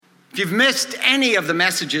you've missed any of the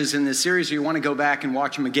messages in this series or you want to go back and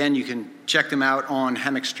watch them again, you can check them out on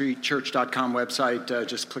hammockstreetchurch.com website.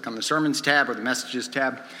 Just click on the Sermons tab or the Messages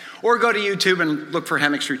tab, or go to YouTube and look for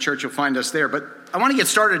Hammock Street Church. You'll find us there. But I want to get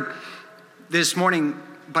started this morning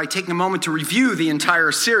by taking a moment to review the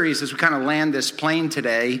entire series as we kind of land this plane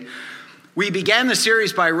today. We began the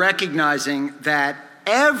series by recognizing that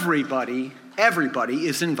everybody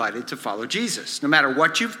is invited to follow Jesus. No matter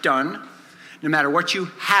what you've done, no matter what you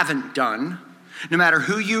haven't done, no matter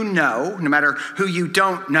who you know, no matter who you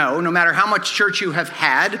don't know, no matter how much church you have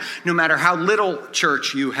had, no matter how little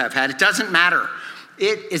church you have had, it doesn't matter.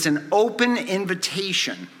 It is an open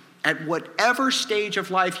invitation at whatever stage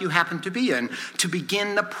of life you happen to be in to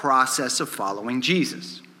begin the process of following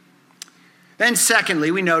Jesus. Then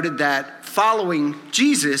secondly, we noted that following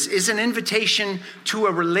Jesus is an invitation to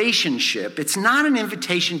a relationship. It's not an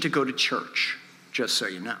invitation to go to church, just so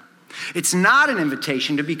you know. It's not an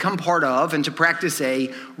invitation to become part of and to practice a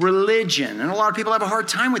religion. And a lot of people have a hard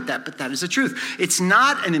time with that, but that is the truth. It's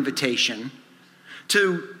not an invitation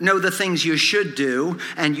to know the things you should do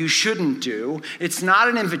and you shouldn't do. It's not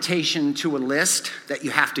an invitation to a list that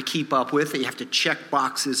you have to keep up with, that you have to check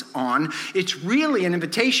boxes on. It's really an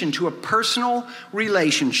invitation to a personal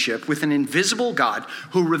relationship with an invisible God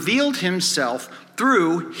who revealed himself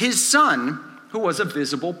through his Son, who was a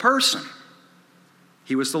visible person.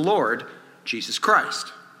 He was the Lord, Jesus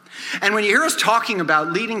Christ. And when you hear us talking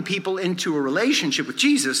about leading people into a relationship with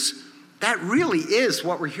Jesus, that really is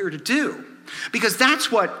what we're here to do. Because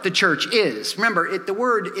that's what the church is. Remember, the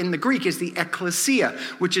word in the Greek is the ecclesia,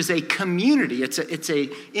 which is a community. It's a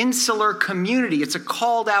insular community. It's a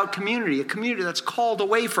called out community, a community that's called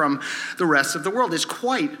away from the rest of the world. It's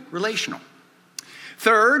quite relational.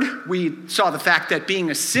 Third, we saw the fact that being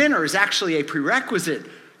a sinner is actually a prerequisite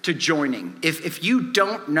to joining. If you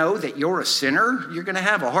don't know that you're a sinner, you're going to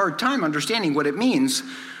have a hard time understanding what it means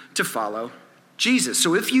to follow Jesus.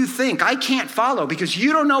 So if you think, I can't follow because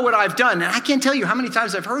you don't know what I've done, and I can't tell you how many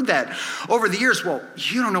times I've heard that over the years, well,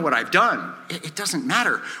 you don't know what I've done. It doesn't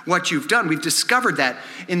matter what you've done. We've discovered that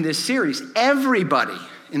in this series. Everybody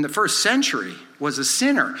in the first century was a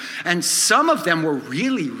sinner, and some of them were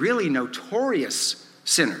really, really notorious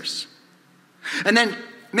sinners. And then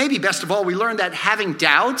maybe best of all, we learned that having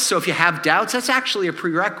doubts, so if you have doubts, that's actually a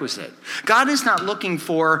prerequisite. God is not looking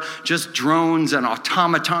for just drones and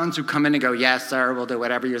automatons who come in and go, yes, sir, we'll do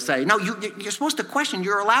whatever you say. No, you're supposed to question.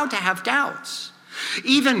 You're allowed to have doubts.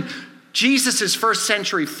 Even Jesus' first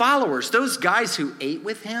century followers, those guys who ate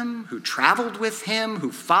with him, who traveled with him,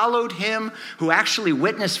 who followed him, who actually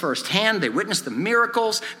witnessed firsthand, they witnessed the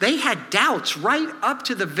miracles, they had doubts right up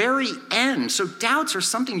to the very end. So doubts are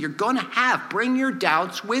something you're going to have. Bring your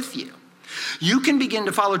doubts with you. You can begin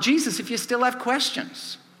to follow Jesus if you still have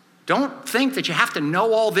questions. Don't think that you have to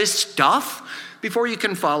know all this stuff before you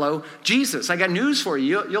can follow Jesus. I got news for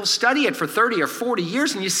you. You'll study it for 30 or 40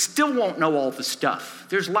 years and you still won't know all the stuff.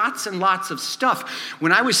 There's lots and lots of stuff.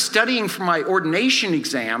 When I was studying for my ordination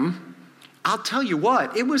exam, I'll tell you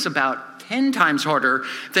what, it was about 10 times harder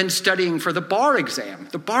than studying for the bar exam.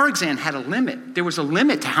 The bar exam had a limit. There was a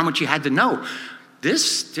limit to how much you had to know.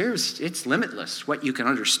 It's limitless what you can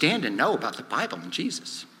understand and know about the Bible and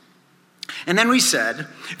Jesus. And then we said,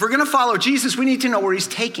 if we're going to follow Jesus, we need to know where he's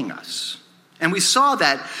taking us. And we saw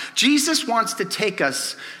that Jesus wants to take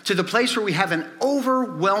us to the place where we have an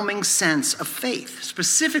overwhelming sense of faith.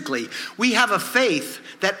 Specifically, we have a faith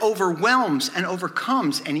that overwhelms and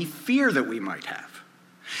overcomes any fear that we might have.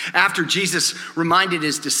 After Jesus reminded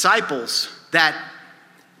his disciples that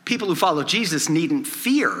people who follow Jesus needn't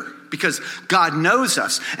fear because God knows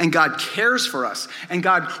us and God cares for us and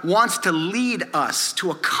God wants to lead us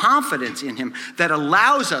to a confidence in him that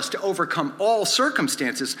allows us to overcome all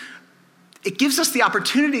circumstances, it gives us the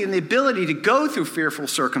opportunity and the ability to go through fearful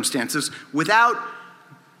circumstances without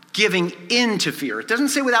giving in to fear. It doesn't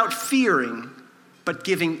say without fearing, but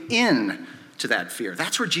giving in to that fear.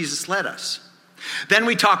 That's where Jesus led us. Then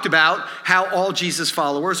we talked about how all Jesus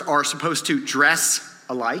followers are supposed to dress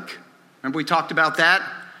alike. Remember we talked about that?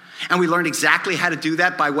 And we learned exactly how to do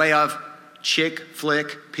that by way of chick,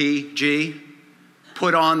 flick, PG.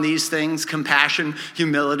 Put on these things: compassion,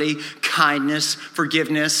 humility, kindness,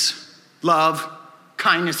 forgiveness, love,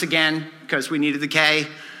 kindness again, because we needed the K.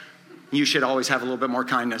 You should always have a little bit more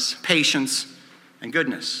kindness, patience, and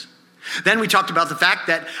goodness. Then we talked about the fact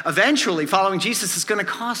that eventually following Jesus is going to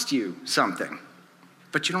cost you something.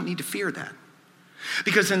 But you don't need to fear that.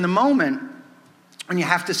 Because in the moment when you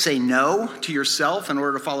have to say no to yourself in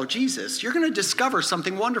order to follow Jesus, you're going to discover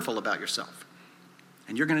something wonderful about yourself.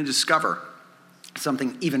 And you're going to discover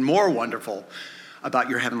something even more wonderful about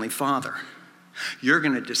your Heavenly Father. You're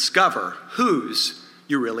going to discover whose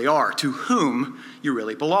you really are, to whom you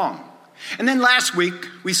really belong. And then last week,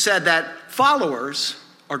 we said that followers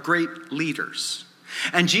are great leaders.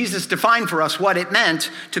 And Jesus defined for us what it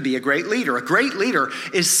meant to be a great leader. A great leader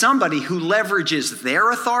is somebody who leverages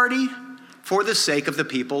their authority for the sake of the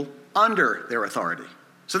people under their authority.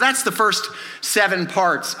 So that's the first 7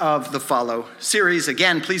 parts of the Follow series.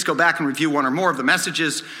 Again, please go back and review one or more of the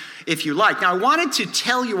messages if you like. Now, I wanted to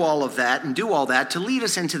tell you all of that and do all that to lead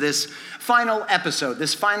us into this final episode,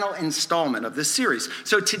 this final installment of this series.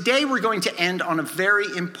 So today we're going to end on a very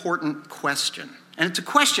important question. And it's a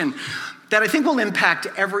question that I think will impact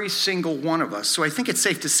every single one of us. So I think it's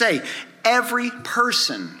safe to say every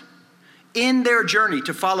person in their journey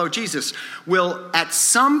to follow Jesus will at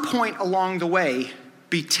some point along the way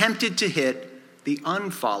be tempted to hit the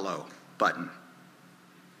unfollow button.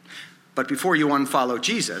 But before you unfollow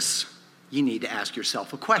Jesus, you need to ask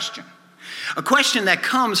yourself a question. A question that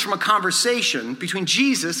comes from a conversation between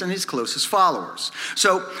Jesus and his closest followers.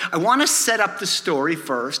 So I want to set up the story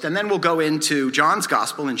first, and then we'll go into John's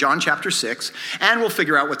gospel in John chapter 6, and we'll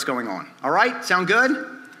figure out what's going on. All right? Sound good?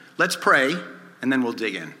 Let's pray, and then we'll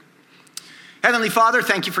dig in. Heavenly Father,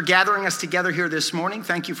 thank you for gathering us together here this morning.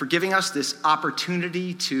 Thank you for giving us this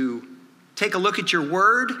opportunity to take a look at your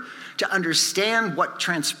word, to understand what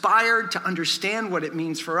transpired, to understand what it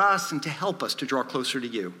means for us, and to help us to draw closer to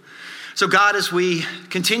you. So God, as we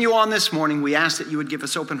continue on this morning, we ask that you would give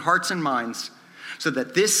us open hearts and minds so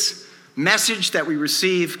that this message that we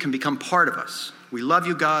receive can become part of us. We love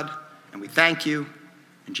you, God, and we thank you.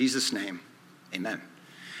 In Jesus' name, amen.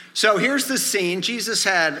 So here's the scene. Jesus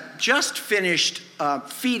had just finished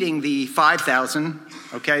feeding the 5,000,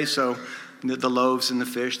 okay? So the loaves and the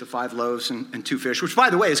fish, the 5 loaves and 2 fish, which, by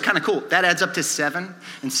the way, is kind of cool. That adds up to 7,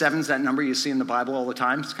 and 7's that number you see in the Bible all the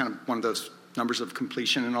time. It's kind of one of those numbers of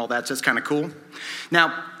completion and all that, so it's kind of cool.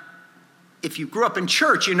 Now, if you grew up in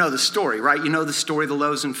church, you know the story, right? You know the story of the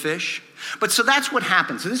loaves and fish. But so that's what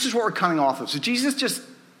happened. So this is what we're coming off of. So Jesus just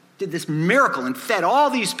did this miracle and fed all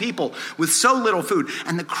these people with so little food.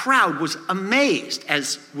 And the crowd was amazed,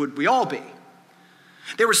 as would we all be.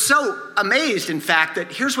 They were so amazed, in fact,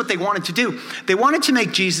 that here's what they wanted to do. They wanted to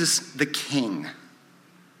make Jesus the king.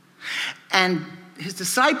 And his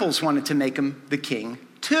disciples wanted to make him the king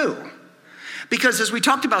too. Because as we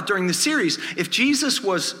talked about during the series, if Jesus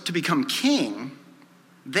was to become king,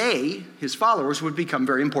 they, his followers, would become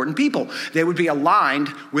very important people. They would be aligned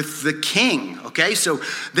with the king, okay? So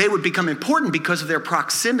they would become important because of their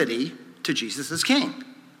proximity to Jesus as king.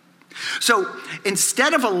 So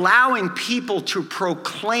instead of allowing people to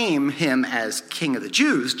proclaim him as King of the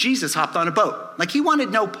Jews, Jesus hopped on a boat. Like, he wanted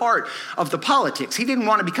no part of the politics. He didn't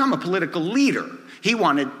want to become a political leader. He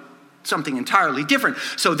wanted something entirely different.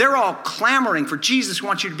 So they're all clamoring for Jesus. We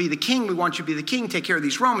want you to be the king. We want you to be the king. Take care of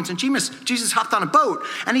these Romans. And Jesus hopped on a boat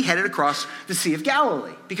and he headed across the Sea of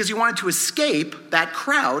Galilee because he wanted to escape that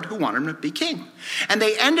crowd who wanted him to be king. And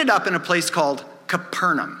they ended up in a place called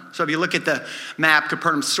Capernaum. So if you look at the map,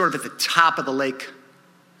 Capernaum's sort of at the top of the lake,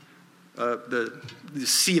 the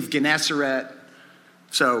Sea of Gennesaret.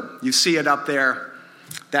 So you see it up there.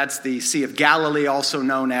 That's the Sea of Galilee, also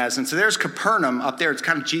known as. And so there's Capernaum up there. It's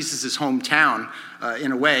kind of Jesus' hometown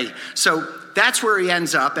in a way. So that's where he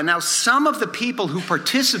ends up. And now some of the people who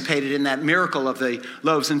participated in that miracle of the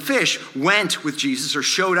loaves and fish went with Jesus or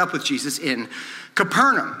showed up with Jesus in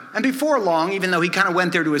Capernaum. And before long, even though he kind of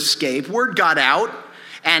went there to escape, word got out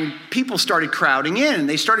and people started crowding in. And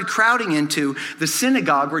they started crowding into the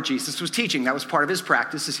synagogue where Jesus was teaching. That was part of his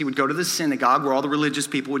practice, is he would go to the synagogue where all the religious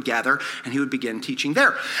people would gather and he would begin teaching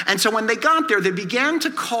there. And so when they got there, they began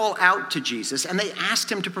to call out to Jesus and they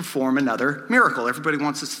asked him to perform another miracle. Everybody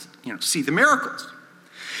wants to, see the miracles.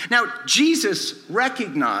 Now, Jesus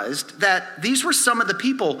recognized that these were some of the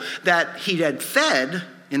people that he had fed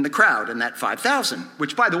in the crowd, in that 5,000,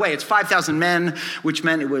 which, by the way, it's 5,000 men, which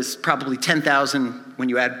meant it was probably 10,000 when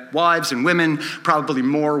you add wives and women, probably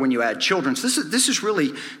more when you add children. So this is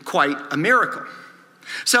really quite a miracle.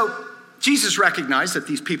 So Jesus recognized that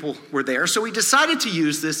these people were there, so he decided to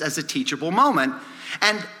use this as a teachable moment.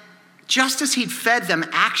 And just as he'd fed them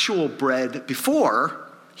actual bread before,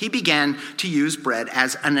 he began to use bread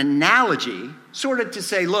as an analogy, sort of to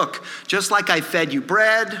say, look, just like I fed you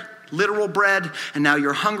bread, literal bread, and now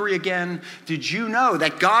you're hungry again. Did you know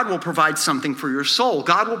that God will provide something for your soul?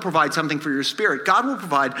 God will provide something for your spirit. God will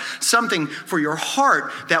provide something for your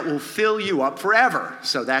heart that will fill you up forever.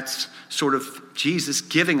 So that's sort of Jesus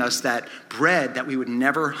giving us that bread that we would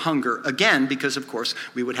never hunger again because, of course,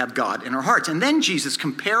 we would have God in our hearts. And then Jesus,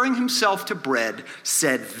 comparing himself to bread,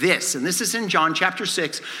 said this. And this is in John chapter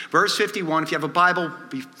 6, verse 51. If you have a Bible,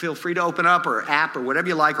 feel free to open up or app or whatever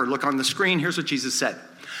you like or look on the screen. Here's what Jesus said.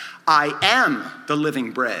 I am the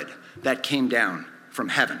living bread that came down from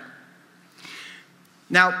heaven.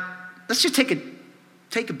 Now, let's just take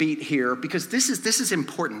a beat here because this is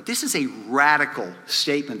important. This is a radical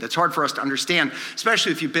statement that's hard for us to understand,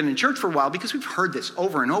 especially if you've been in church for a while because we've heard this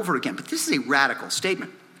over and over again. But this is a radical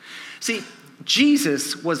statement. See,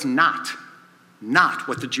 Jesus was not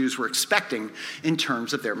what the Jews were expecting in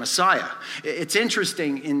terms of their Messiah. It's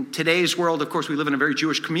interesting, in today's world, of course, we live in a very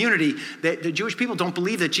Jewish community, that the Jewish people don't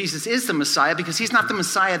believe that Jesus is the Messiah because he's not the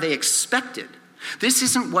Messiah they expected. This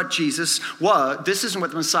isn't what Jesus was. This isn't what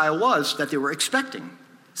the Messiah was that they were expecting.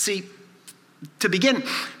 See, to begin,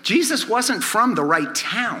 Jesus wasn't from the right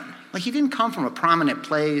town. Like, he didn't come from a prominent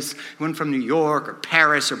place. He wasn't from New York or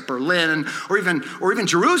Paris or Berlin or even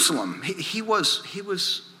Jerusalem. He was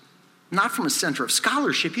not from a center of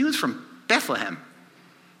scholarship. He was from Bethlehem.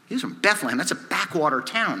 He was from Bethlehem. That's a backwater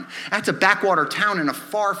town. That's a backwater town in a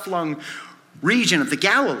far-flung region of the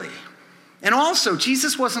Galilee. And also,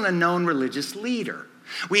 Jesus wasn't a known religious leader.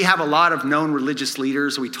 We have a lot of known religious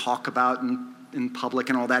leaders we talk about in public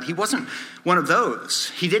and all that. He wasn't one of those.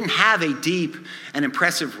 He didn't have a deep and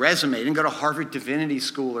impressive resume. He didn't go to Harvard Divinity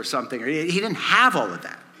School or something. He didn't have all of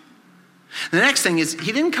that. The next thing is,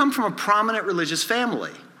 he didn't come from a prominent religious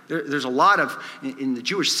family. There's a lot of, in the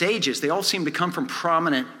Jewish sages, they all seem to come from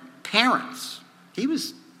prominent parents. He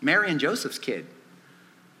was Mary and Joseph's kid.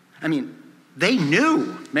 I mean, they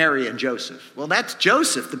knew Mary and Joseph. Well, that's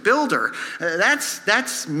Joseph, the builder.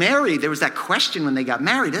 That's Mary. There was that question when they got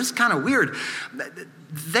married. That's kind of weird.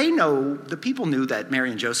 The people knew that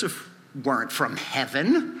Mary and Joseph weren't from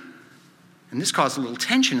heaven. And this caused a little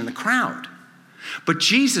tension in the crowd. But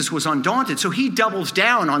Jesus was undaunted, so he doubles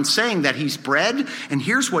down on saying that he's bread. And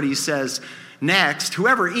here's what he says next.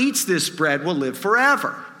 Whoever eats this bread will live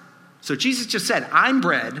forever. So Jesus just said, I'm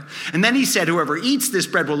bread. And then he said, whoever eats this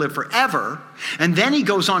bread will live forever. And then he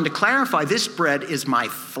goes on to clarify, this bread is my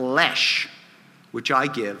flesh, which I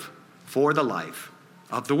give for the life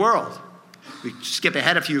of the world. We skip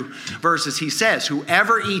ahead a few verses. He says,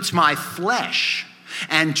 whoever eats my flesh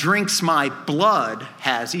and drinks my blood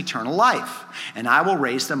has eternal life, and I will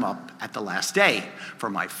raise them up at the last day. For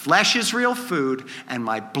my flesh is real food, and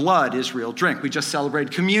my blood is real drink. We just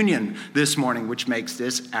celebrated communion this morning, which makes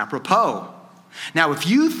this apropos. Now, if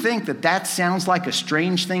you think that sounds like a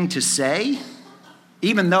strange thing to say,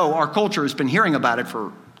 even though our culture has been hearing about it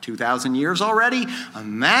for 2,000 years already,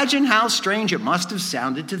 imagine how strange it must have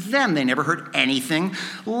sounded to them. They never heard anything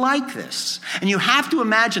like this. And you have to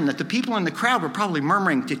imagine that the people in the crowd were probably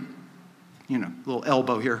murmuring, little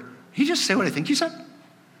elbow here. Did he just say what I think you said?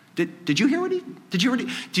 Did you hear what he,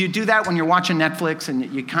 do you do that when you're watching Netflix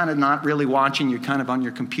and you're kind of not really watching, you're kind of on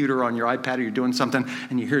your computer, on your iPad, or you're doing something,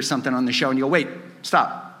 and you hear something on the show and you go, wait,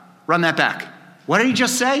 stop, run that back. What did he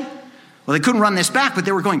just say? Well, they couldn't run this back, but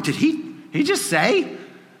they were going, did he just say?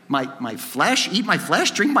 My flesh, eat my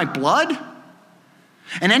flesh, drink my blood?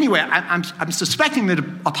 And anyway, I'm suspecting that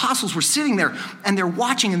apostles were sitting there and they're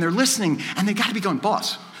watching and they're listening and they got to be going,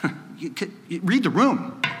 boss, you read the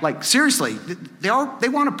room. Like, seriously, they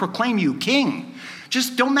want to proclaim you king.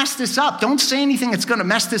 Just don't mess this up. Don't say anything that's going to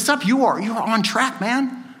mess this up. You are on track,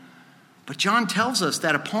 man. But John tells us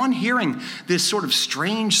that upon hearing this sort of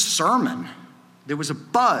strange sermon, there was a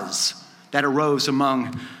buzz that arose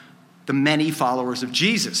among the many followers of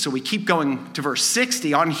Jesus. So we keep going to verse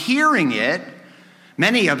 60. On hearing it,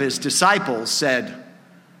 many of his disciples said,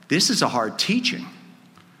 this is a hard teaching.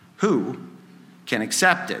 Who can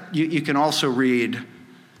accept it? You can also read,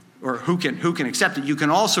 or who can accept it? You can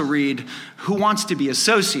also read, who wants to be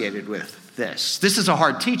associated with this? This is a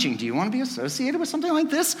hard teaching. Do you want to be associated with something like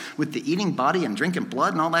this? With the eating body and drinking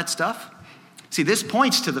blood and all that stuff? See, this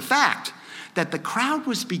points to the fact that the crowd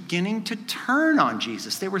was beginning to turn on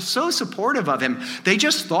Jesus. They were so supportive of him. They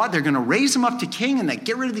just thought they're going to raise him up to king and they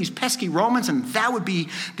get rid of these pesky Romans and that would be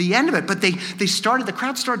the end of it. But the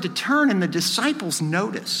crowd started to turn and the disciples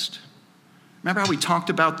noticed. Remember how we talked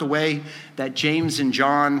about the way that James and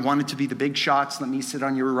John wanted to be the big shots? Let me sit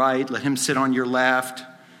on your right, let him sit on your left.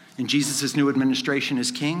 In Jesus' new administration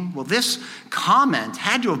as king? Well, this comment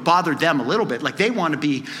had to have bothered them a little bit. Like they want to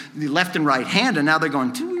be the left and right hand, and now they're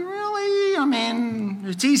going, do we really? I mean,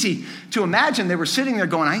 It's easy to imagine they were sitting there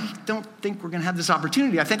going, I don't think we're going to have this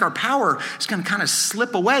opportunity. I think our power is going to kind of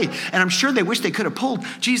slip away. And I'm sure they wish they could have pulled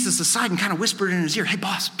Jesus aside and kind of whispered in his ear, hey,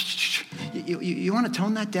 boss, you want to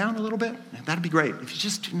tone that down a little bit? That'd be great. If you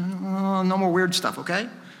just, no more weird stuff, okay?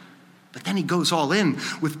 But then he goes all in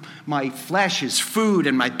with my flesh is food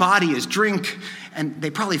and my body is drink. And they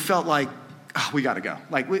probably felt like, oh, we got to go.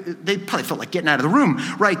 They probably felt like getting out of the room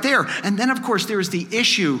right there. And then, of course, there is the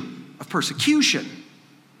issue of persecution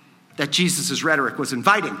that Jesus' rhetoric was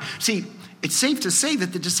inviting. See, it's safe to say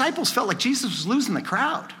that the disciples felt like Jesus was losing the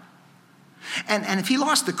crowd. And if he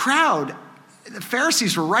lost the crowd, the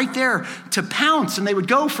Pharisees were right there to pounce, and they would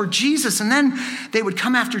go for Jesus, and then they would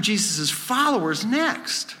come after Jesus' followers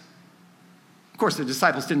next. Of course, the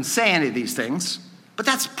disciples didn't say any of these things, but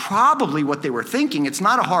that's probably what they were thinking. It's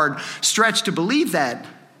not a hard stretch to believe that.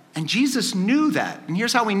 And Jesus knew that. And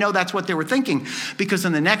here's how we know that's what they were thinking. Because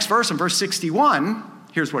in the next verse, in verse 61,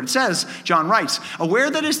 here's what it says. John writes, aware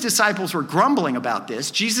that his disciples were grumbling about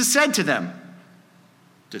this, Jesus said to them,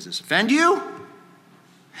 does this offend you?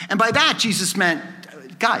 And by that, Jesus meant,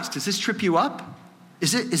 guys, does this trip you up?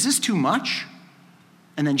 Is this too much?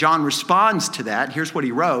 And then John responds to that. Here's what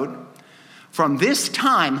he wrote. From this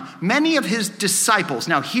time, many of his disciples,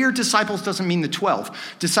 now here disciples doesn't mean the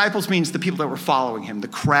 12. Disciples means the people that were following him, the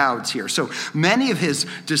crowds here. So many of his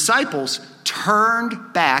disciples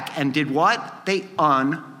turned back and did what? They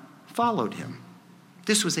unfollowed him.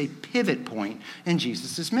 This was a pivot point in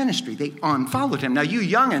Jesus' ministry. They unfollowed him. Now you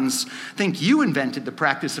youngins think you invented the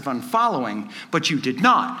practice of unfollowing, but you did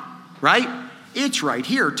not, right? It's right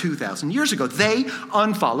here 2,000 years ago. They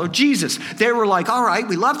unfollowed Jesus. They were like, all right,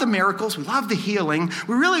 we love the miracles. We love the healing.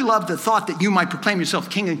 We really love the thought that you might proclaim yourself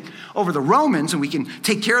king over the Romans and we can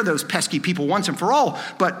take care of those pesky people once and for all.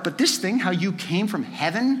 But this thing, how you came from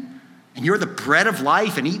heaven and you're the bread of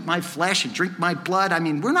life and eat my flesh and drink my blood. I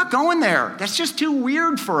mean, we're not going there. That's just too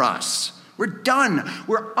weird for us. We're done.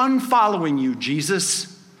 We're unfollowing you,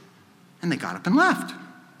 Jesus. And they got up and left.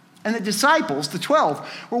 And the disciples, the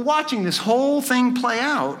 12, were watching this whole thing play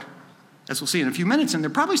out, as we'll see in a few minutes, and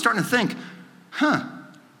they're probably starting to think,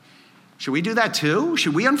 should we do that too?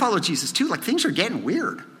 Should we unfollow Jesus too? Like, things are getting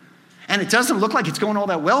weird. And it doesn't look like it's going all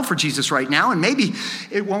that well for Jesus right now, and maybe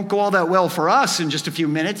it won't go all that well for us in just a few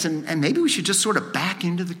minutes, and maybe we should just sort of back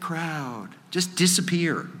into the crowd, just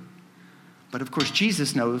disappear. But of course,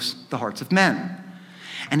 Jesus knows the hearts of men.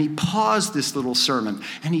 And he paused this little sermon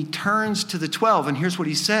and he turns to the 12 and here's what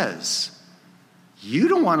he says. You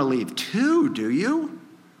don't want to leave too, do you?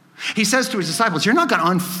 He says to his disciples, you're not going to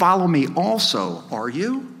unfollow me also, are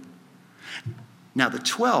you? Now the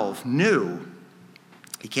 12 knew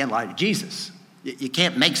he can't lie to Jesus. You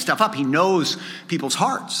can't make stuff up. He knows people's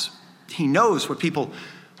hearts. He knows what people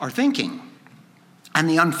are thinking. And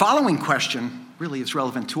the unfollowing question really is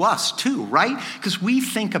relevant to us too, right? Because we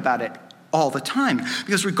think about it all the time.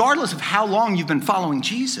 Because regardless of how long you've been following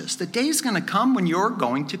Jesus, the day is going to come when you're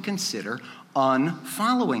going to consider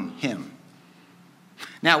unfollowing him.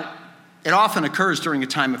 Now, it often occurs during a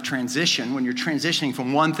time of transition, when you're transitioning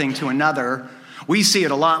from one thing to another. We see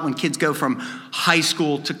it a lot when kids go from high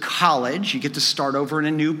school to college. You get to start over in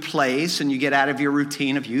a new place, and you get out of your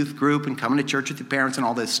routine of youth group and coming to church with your parents and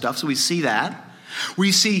all this stuff. So we see that.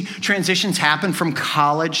 We see transitions happen from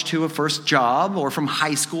college to a first job or from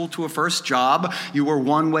high school to a first job. You were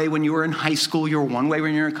one way when you were in high school. You were one way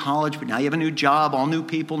when you were in college, but now you have a new job, all new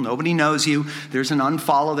people. Nobody knows you. There's an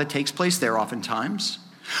unfollow that takes place there oftentimes.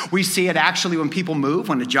 We see it actually when people move.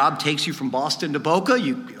 When a job takes you from Boston to Boca,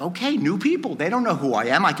 okay, new people. They don't know who I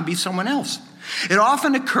am. I can be someone else. It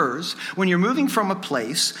often occurs when you're moving from a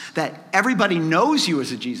place that everybody knows you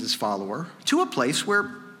as a Jesus follower to a place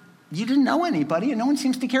where you didn't know anybody and no one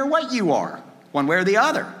seems to care what you are, one way or the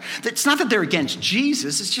other. It's not that they're against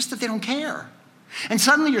Jesus, it's just that they don't care. And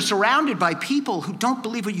suddenly you're surrounded by people who don't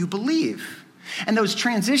believe what you believe. And those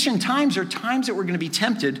transition times are times that we're going to be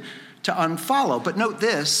tempted to unfollow. But note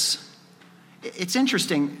this, it's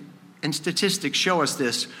interesting, and statistics show us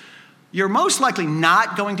this. You're most likely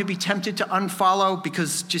not going to be tempted to unfollow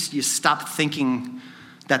because just you stop thinking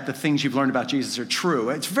that the things you've learned about Jesus are true.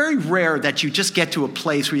 It's very rare that you just get to a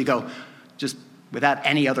place where you go, just without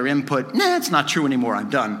any other input, nah, it's not true anymore, I'm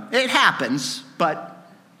done. It happens, but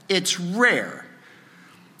it's rare.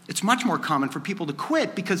 It's much more common for people to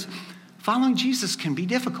quit because following Jesus can be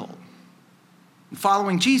difficult.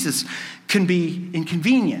 Following Jesus can be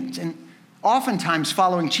inconvenient, and oftentimes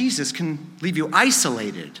following Jesus can leave you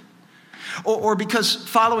isolated. Or because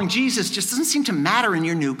following Jesus just doesn't seem to matter in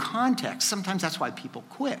your new context. Sometimes that's why people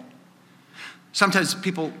quit. Sometimes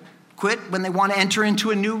people quit when they want to enter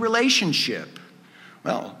into a new relationship.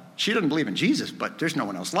 Well, she doesn't believe in Jesus, but there's no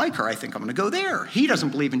one else like her. I think I'm going to go there. He doesn't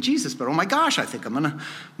believe in Jesus, but oh my gosh, I think I'm going to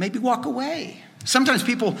maybe walk away. Sometimes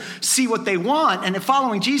people see what they want, and if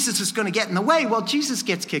following Jesus is going to get in the way, well, Jesus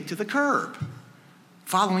gets kicked to the curb.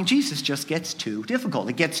 Following Jesus just gets too difficult.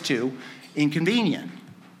 It gets too inconvenient.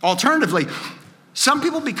 Alternatively, some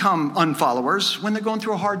people become unfollowers when they're going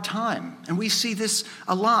through a hard time. And we see this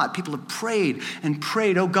a lot. People have prayed and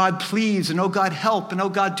prayed, oh God, please, and oh God, help, and oh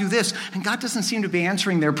God, do this. And God doesn't seem to be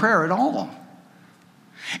answering their prayer at all.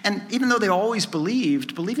 And even though they always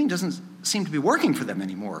believed, believing doesn't seem to be working for them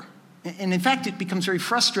anymore. And in fact, it becomes very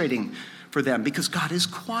frustrating for them because God is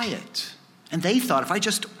quiet. And they thought, if I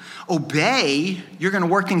just obey, you're going to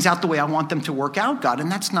work things out the way I want them to work out, God.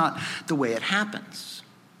 And that's not the way it happens.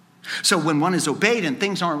 So when one is obeyed and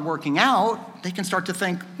things aren't working out, they can start to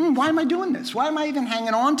think, why am I doing this? Why am I even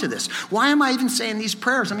hanging on to this? Why am I even saying these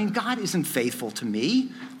prayers? I mean, God isn't faithful to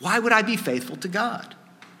me. Why would I be faithful to God?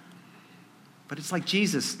 But it's like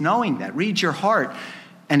Jesus knowing that reads your heart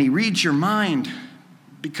and he reads your mind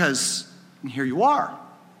because here you are.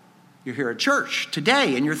 You're here at church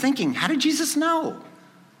today and you're thinking, how did Jesus know?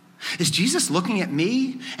 Is Jesus looking at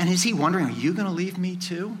me and is he wondering, are you going to leave me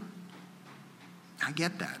too? I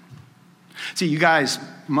get that. See, you guys,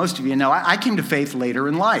 most of you know, I came to faith later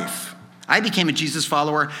in life. I became a Jesus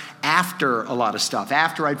follower after a lot of stuff,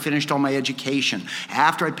 after I'd finished all my education,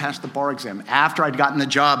 after I'd passed the bar exam, after I'd gotten the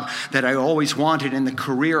job that I always wanted and the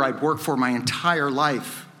career I'd worked for my entire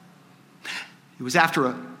life. It was after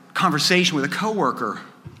a conversation with a coworker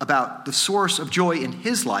about the source of joy in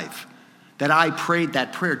his life that I prayed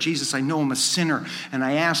that prayer. Jesus, I know I'm a sinner, and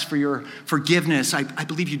I ask for your forgiveness. I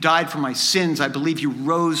believe you died for my sins. I believe you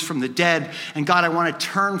rose from the dead. And God, I want to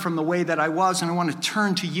turn from the way that I was, and I want to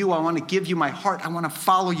turn to you. I want to give you my heart. I want to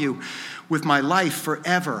follow you with my life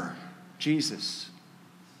forever. Jesus,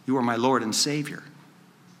 you are my Lord and Savior.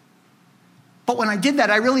 But when I did that,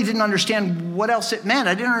 I really didn't understand what else it meant.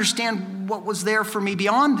 I didn't understand what was there for me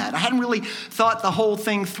beyond that. I hadn't really thought the whole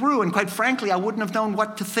thing through. And quite frankly, I wouldn't have known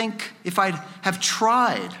what to think if I'd have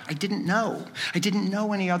tried. I didn't know. I didn't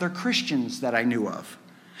know any other Christians that I knew of.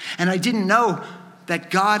 And I didn't know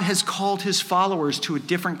that God has called his followers to a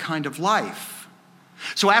different kind of life.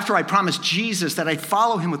 So after I promised Jesus that I'd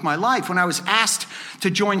follow him with my life, when I was asked to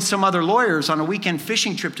join some other lawyers on a weekend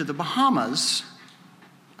fishing trip to the Bahamas,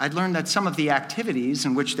 I'd learned that some of the activities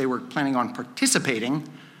in which they were planning on participating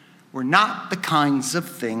were not the kinds of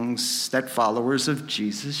things that followers of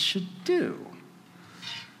Jesus should do.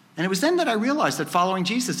 And it was then that I realized that following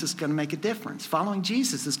Jesus is going to make a difference. Following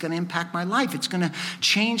Jesus is going to impact my life. It's going to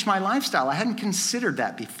change my lifestyle. I hadn't considered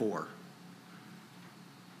that before.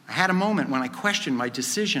 I had a moment when I questioned my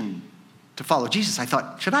decision to follow Jesus. I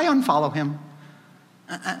thought, should I unfollow him?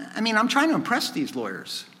 I mean, I'm trying to impress these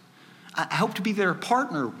lawyers. I hope to be their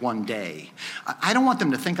partner one day. I don't want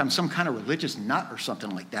them to think I'm some kind of religious nut or something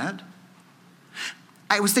like that.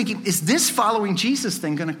 I was thinking, is this following Jesus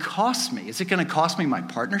thing going to cost me? Is it going to cost me my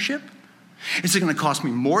partnership? Is it going to cost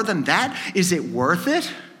me more than that? Is it worth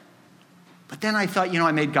it? But then I thought,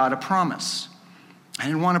 I made God a promise. I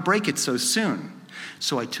didn't want to break it so soon.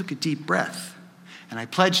 So I took a deep breath and I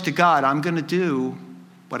pledged to God, I'm going to do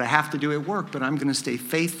what I have to do at work, but I'm going to stay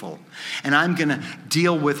faithful. And I'm going to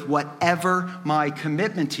deal with whatever my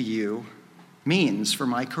commitment to you means for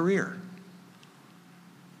my career.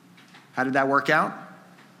 How did that work out?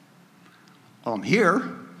 Well, I'm here.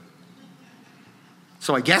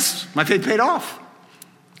 So I guess my faith paid off.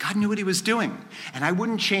 God knew what he was doing. And I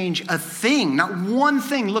wouldn't change a thing, not one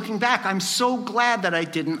thing looking back. I'm so glad that I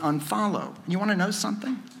didn't unfollow. You want to know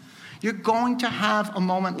something? You're going to have a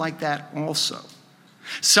moment like that also.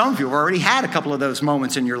 Some of you have already had a couple of those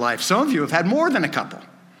moments in your life. Some of you have had more than a couple.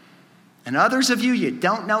 And others of you, you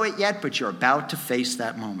don't know it yet, but you're about to face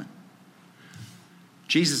that moment.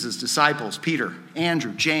 Jesus' disciples, Peter,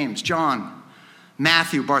 Andrew, James, John,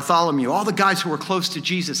 Matthew, Bartholomew, all the guys who were close to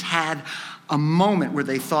Jesus had a moment where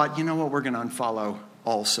they thought, you know what, we're going to unfollow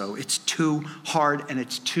also. It's too hard and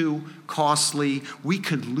it's too costly. We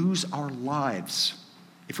could lose our lives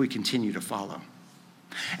if we continue to follow.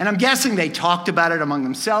 And I'm guessing they talked about it among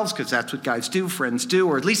themselves because that's what guys do, friends do,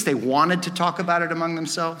 or at least they wanted to talk about it among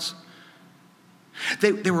themselves.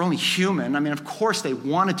 They were only human. I mean, of course they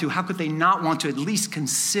wanted to. How could they not want to at least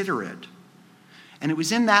consider it? And it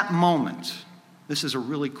was in that moment, this is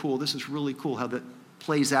really cool how that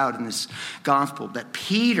plays out in this gospel, that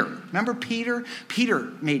Peter, remember Peter?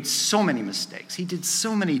 Peter made so many mistakes. He did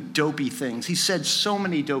so many dopey things. He said so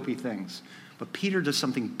many dopey things. But Peter does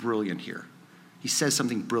something brilliant here. He says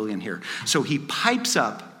something brilliant here. So he pipes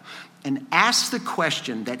up and asks the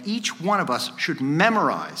question that each one of us should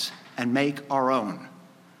memorize and make our own.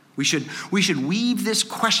 We should weave this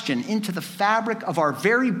question into the fabric of our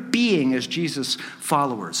very being as Jesus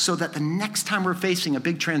followers, so that the next time we're facing a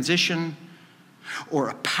big transition or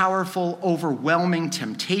a powerful, overwhelming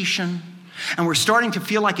temptation, and we're starting to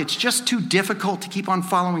feel like it's just too difficult to keep on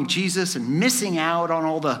following Jesus and missing out on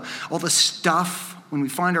all the stuff, when we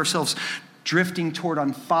find ourselves drifting toward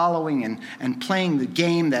unfollowing and playing the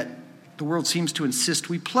game that the world seems to insist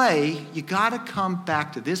we play, you got to come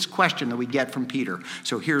back to this question that we get from Peter.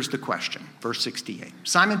 So here's the question, verse 68.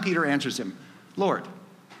 Simon Peter answers him, "Lord,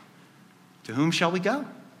 to whom shall we go?"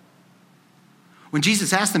 When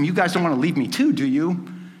Jesus asked them, "You guys don't want to leave me too, do you?"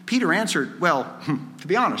 Peter answered, "Well, to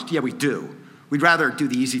be honest, yeah, we do. We'd rather do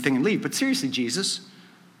the easy thing and leave. But seriously, Jesus,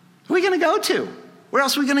 who are we going to go to? Where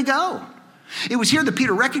else are we going to go?" It was here that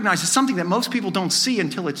Peter recognizes something that most people don't see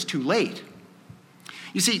until it's too late.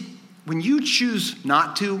 You see, when you choose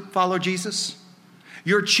not to follow Jesus,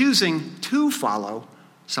 you're choosing to follow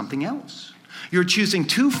something else. You're choosing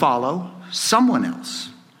to follow someone else.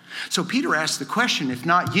 So Peter asks the question, if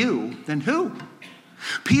not you, then who?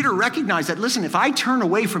 Peter recognized that, listen, if I turn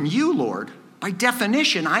away from you, Lord, by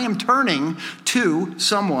definition, I am turning to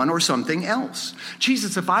someone or something else.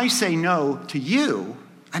 Jesus, if I say no to you,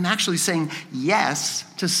 I'm actually saying yes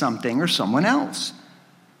to something or someone else.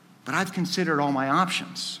 But I've considered all my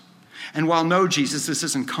options. And while no, Jesus, this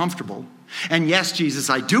isn't comfortable, and yes, Jesus,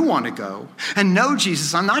 I do want to go, and no,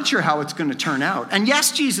 Jesus, I'm not sure how it's going to turn out, and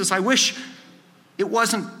yes, Jesus, I wish it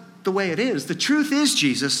wasn't the way it is. The truth is,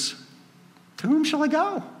 Jesus, to whom shall I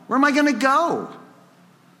go? Where am I going to go?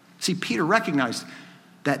 See, Peter recognized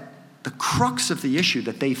that the crux of the issue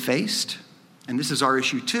that they faced, and this is our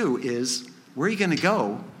issue too, is where are you going to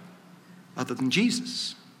go other than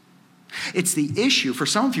Jesus? It's the issue for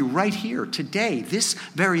some of you right here today, this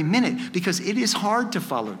very minute, because it is hard to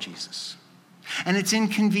follow Jesus. And it's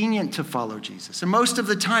inconvenient to follow Jesus. And most of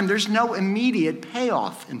the time, there's no immediate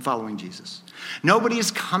payoff in following Jesus. Nobody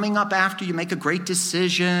is coming up after you make a great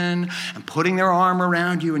decision and putting their arm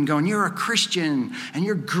around you and going, "You're a Christian and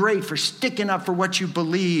you're great for sticking up for what you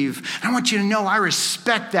believe. And I want you to know I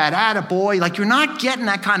respect that. Attaboy." Like, you're not getting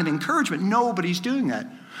that kind of encouragement. Nobody's doing that.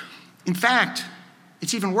 In fact,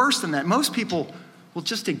 it's even worse than that. Most people will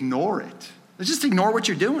just ignore it. They'll just ignore what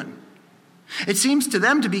you're doing. It seems to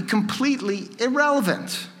them to be completely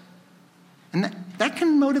irrelevant. And that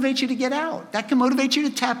can motivate you to get out. That can motivate you to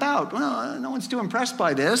tap out. Well, no one's too impressed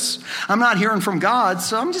by this. I'm not hearing from God,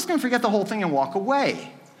 so I'm just going to forget the whole thing and walk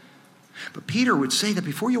away. But Peter would say that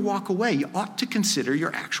before you walk away, you ought to consider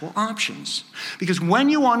your actual options. Because when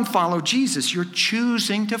you unfollow Jesus, you're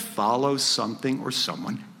choosing to follow something or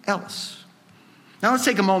someone else. Now let's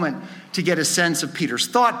take a moment to get a sense of Peter's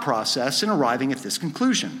thought process in arriving at this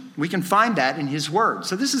conclusion. We can find that in his words.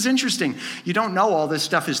 So this is interesting. You don't know all this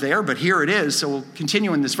stuff is there, but here it is. So we'll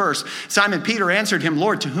continue in this verse. Simon Peter answered him,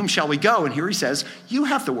 "Lord, to whom shall we go?" And here he says, "You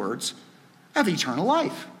have the words of eternal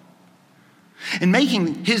life." In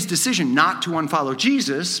making his decision not to unfollow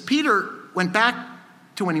Jesus, Peter went back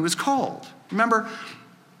to when he was called. Remember,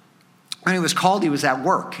 when he was called, he was at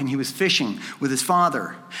work and he was fishing with his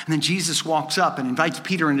father. And then Jesus walks up and invites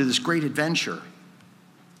Peter into this great adventure.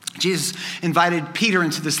 Jesus invited Peter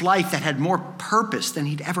into this life that had more purpose than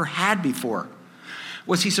he'd ever had before.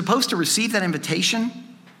 Was he supposed to receive that invitation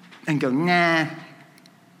and go, "Nah,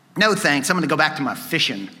 no thanks, I'm going to go back to my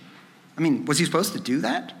fishing"? I mean, was he supposed to do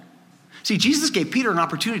that? See, Jesus gave Peter an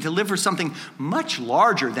opportunity to live for something much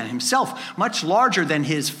larger than himself, much larger than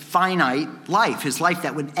his finite life, his life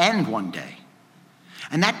that would end one day.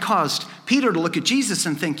 And that caused Peter to look at Jesus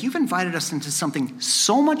and think, "You've invited us into something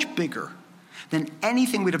so much bigger than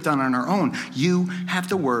anything we'd have done on our own. You have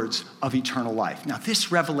the words of eternal life." Now,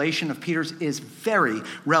 this revelation of Peter's is very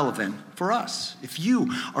relevant for us. If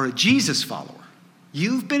you are a Jesus follower,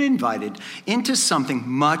 you've been invited into something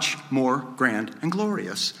much more grand and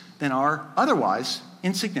glorious than our otherwise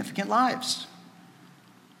insignificant lives.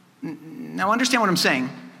 Now, understand what I'm saying.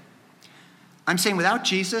 I'm saying without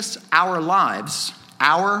Jesus, our lives,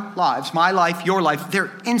 my life, your life,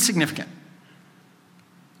 they're insignificant.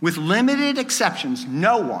 With limited exceptions,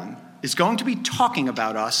 no one is going to be talking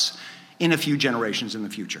about us in a few generations in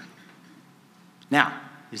the future. Now,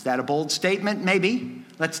 is that a bold statement? Maybe.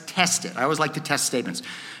 Let's test it. I always like to test statements.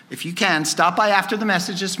 If you can, stop by after the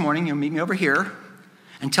message this morning. You'll meet me over here.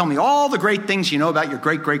 And tell me all the great things you know about your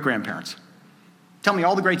great-great-grandparents. Tell me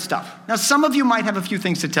all the great stuff. Now, some of you might have a few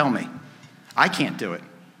things to tell me. I can't do it.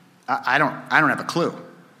 I don't have a clue.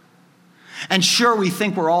 And sure, we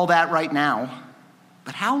think we're all that right now.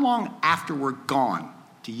 But how long after we're gone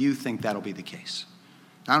do you think that'll be the case?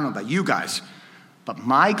 I don't know about you guys, but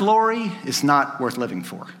my glory is not worth living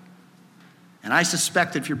for. And I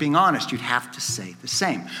suspect that if you're being honest, you'd have to say the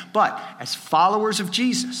same. But as followers of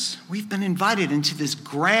Jesus, we've been invited into this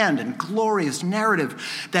grand and glorious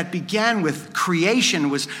narrative that began with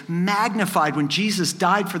creation, was magnified when Jesus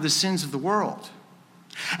died for the sins of the world.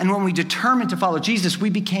 And when we determined to follow Jesus,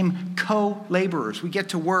 we became co-laborers. We get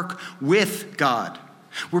to work with God.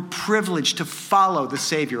 We're privileged to follow the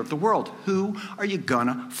Savior of the world. Who are you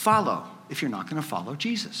gonna follow if you're not gonna follow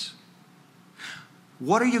Jesus?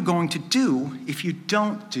 What are you going to do if you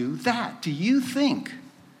don't do that? Do you think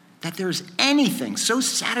that there's anything so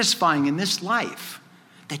satisfying in this life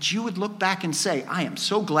that you would look back and say, I am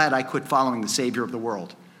so glad I quit following the Savior of the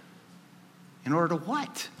world? In order to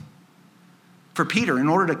what? For Peter, in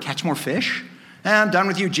order to catch more fish? I'm done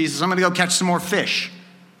with you, Jesus. I'm going to go catch some more fish.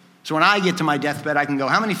 So when I get to my deathbed, I can go,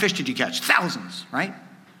 how many fish did you catch? Thousands, right?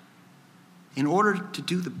 In order to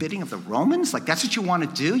do the bidding of the Romans? Like, that's what you want to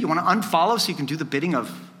do? You want to unfollow so you can do the bidding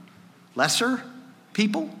of lesser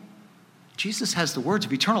people? Jesus has the words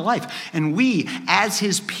of eternal life. And we, as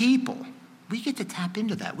his people, we get to tap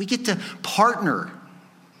into that. We get to partner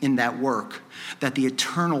in that work that the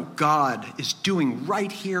eternal God is doing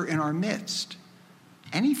right here in our midst.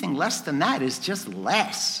 Anything less than that is just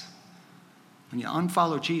less. When you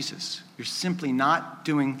unfollow Jesus, you're simply not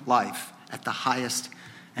doing life at the highest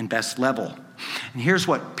and best level. And here's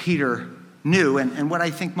what Peter knew, and what I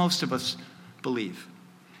think most of us believe.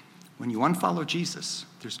 When you unfollow Jesus,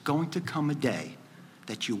 there's going to come a day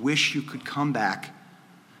that you wish you could come back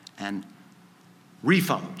and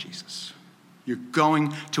refollow Jesus. You're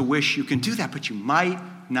going to wish you can do that, but you might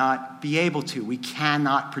not be able to. We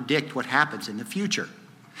cannot predict what happens in the future.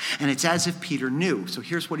 And it's as if Peter knew. So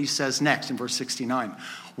here's what he says next in verse 69.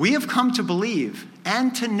 We have come to believe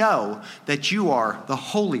and to know that you are the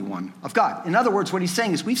Holy One of God. In other words, what he's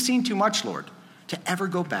saying is we've seen too much, Lord, to ever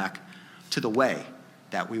go back to the way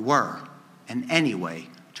that we were. And anyway,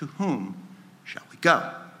 to whom shall we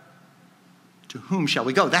go? To whom shall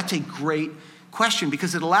we go? That's a great question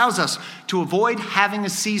because it allows us to avoid having a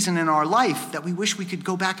season in our life that we wish we could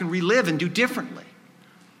go back and relive and do differently.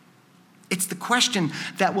 It's the question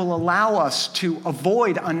that will allow us to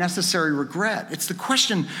avoid unnecessary regret. It's the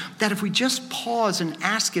question that if we just pause and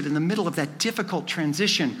ask it in the middle of that difficult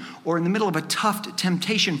transition or in the middle of a tough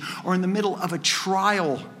temptation or in the middle of a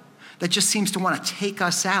trial that just seems to want to take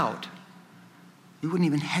us out, we wouldn't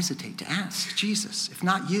even hesitate to ask Jesus, if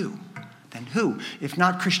not you, then who? If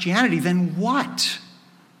not Christianity, then what?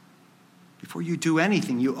 Before you do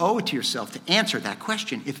anything, you owe it to yourself to answer that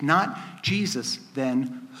question. If not Jesus,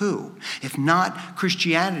 then who? If not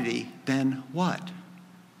Christianity, then what?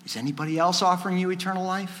 Is anybody else offering you eternal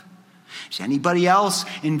life? Is anybody else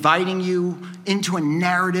inviting you into a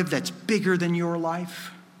narrative that's bigger than your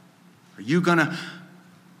life? Are you going to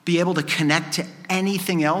be able to connect to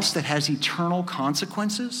anything else that has eternal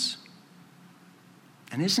consequences?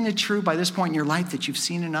 And isn't it true by this point in your life that you've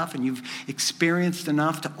seen enough and you've experienced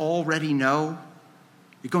enough to already know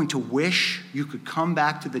you're going to wish you could come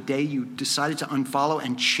back to the day you decided to unfollow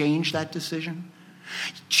and change that decision?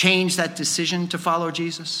 Change that decision to follow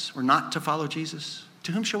Jesus or not to follow Jesus?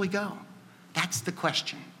 To whom shall we go? That's the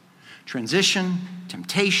question. Transition,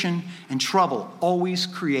 temptation, and trouble always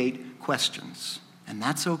create questions. And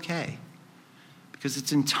that's okay. Because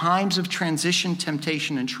it's in times of transition,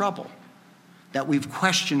 temptation, and trouble that we've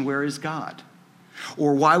questioned, where is God?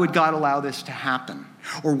 Or why would God allow this to happen?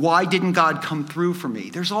 Or why didn't God come through for me?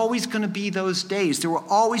 There's always going to be those days. There will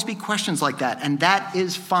always be questions like that, and that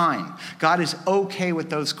is fine. God is okay with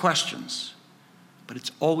those questions. But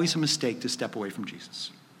it's always a mistake to step away from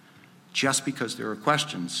Jesus just because there are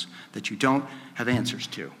questions that you don't have answers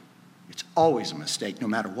to. It's always a mistake, no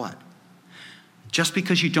matter what. Just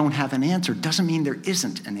because you don't have an answer doesn't mean there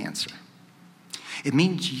isn't an answer. It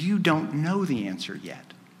means you don't know the answer yet.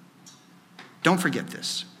 Don't forget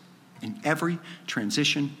this. In every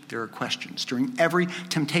transition, there are questions. During every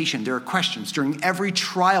temptation, there are questions. During every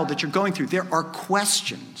trial that you're going through, there are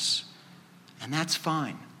questions. And that's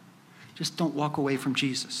fine. Just don't walk away from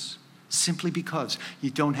Jesus simply because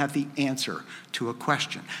you don't have the answer to a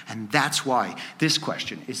question. And that's why this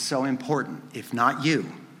question is so important. If not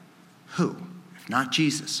you, who? If not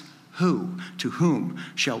Jesus, who? To whom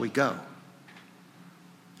shall we go?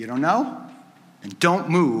 You don't know? And don't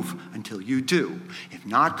move until you do. If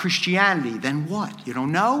not Christianity, then what? You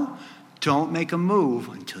don't know? Don't make a move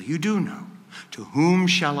until you do know. To whom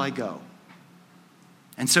shall I go?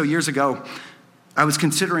 And so years ago, I was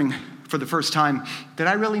considering for the first time, did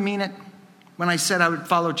I really mean it when I said I would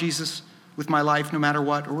follow Jesus with my life no matter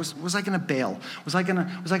what? Or was I going to bail? Was I going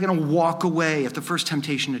to walk away at the first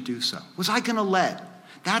temptation to do so? Was I going to let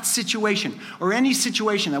that situation, or any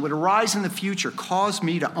situation that would arise in the future, cause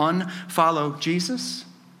me to unfollow Jesus,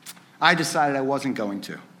 I decided I wasn't going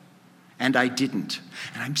to. And I didn't.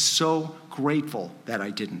 And I'm so grateful that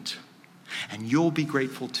I didn't. And you'll be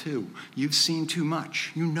grateful too. You've seen too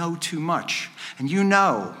much. You know too much. And you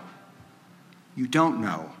know you don't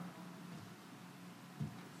know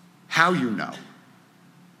how you know.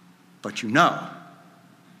 But you know.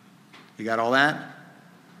 You got all that?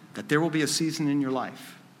 That there will be a season in your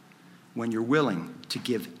life when you're willing to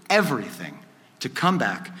give everything to come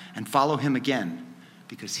back and follow him again,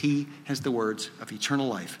 because he has the words of eternal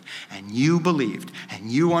life. And you believed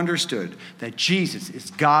and you understood that Jesus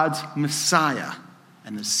is God's Messiah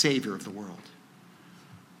and the Savior of the world.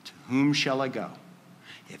 To whom shall I go?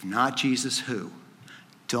 If not Jesus, who?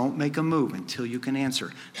 Don't make a move until you can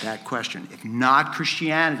answer that question. If not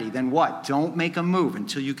Christianity, then what? Don't make a move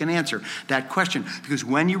until you can answer that question. Because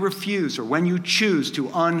when you refuse or when you choose to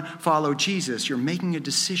unfollow Jesus, you're making a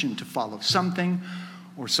decision to follow something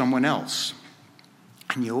or someone else.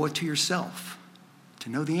 And you owe it to yourself to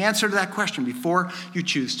know the answer to that question before you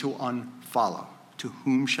choose to unfollow. To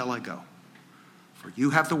whom shall I go? For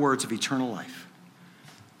you have the words of eternal life.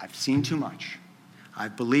 I've seen too much.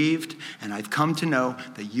 I've believed, and I've come to know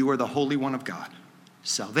that you are the Holy One of God.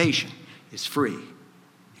 Salvation is free.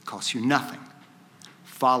 It costs you nothing.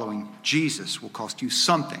 Following Jesus will cost you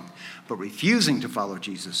something, but refusing to follow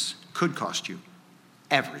Jesus could cost you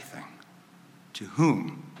everything. To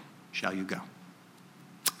whom shall you go?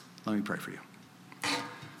 Let me pray for you.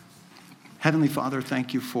 Heavenly Father,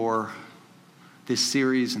 thank you for this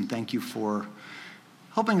series, and thank you for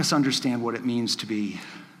helping us understand what it means to be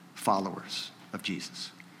followers of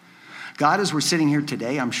Jesus. God, as we're sitting here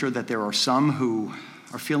today, I'm sure that there are some who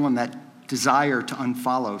are feeling that desire to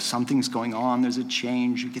unfollow. Something's going on, there's a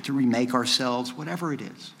change, we get to remake ourselves, whatever it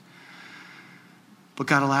is. But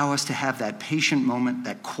God, allow us to have that patient moment,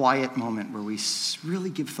 that quiet moment where we really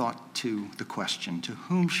give thought to the question, to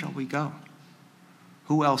whom shall we go?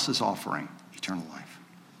 Who else is offering eternal life?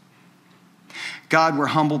 God, we're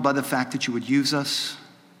humbled by the fact that you would use us,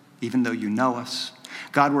 even though you know us.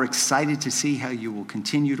 God, we're excited to see how you will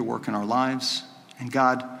continue to work in our lives. And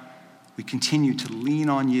God, we continue to lean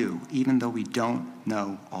on you, even though we don't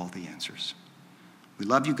know all the answers. We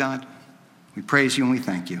love you, God. We praise you and we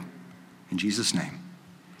thank you. In Jesus' name,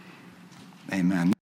 amen.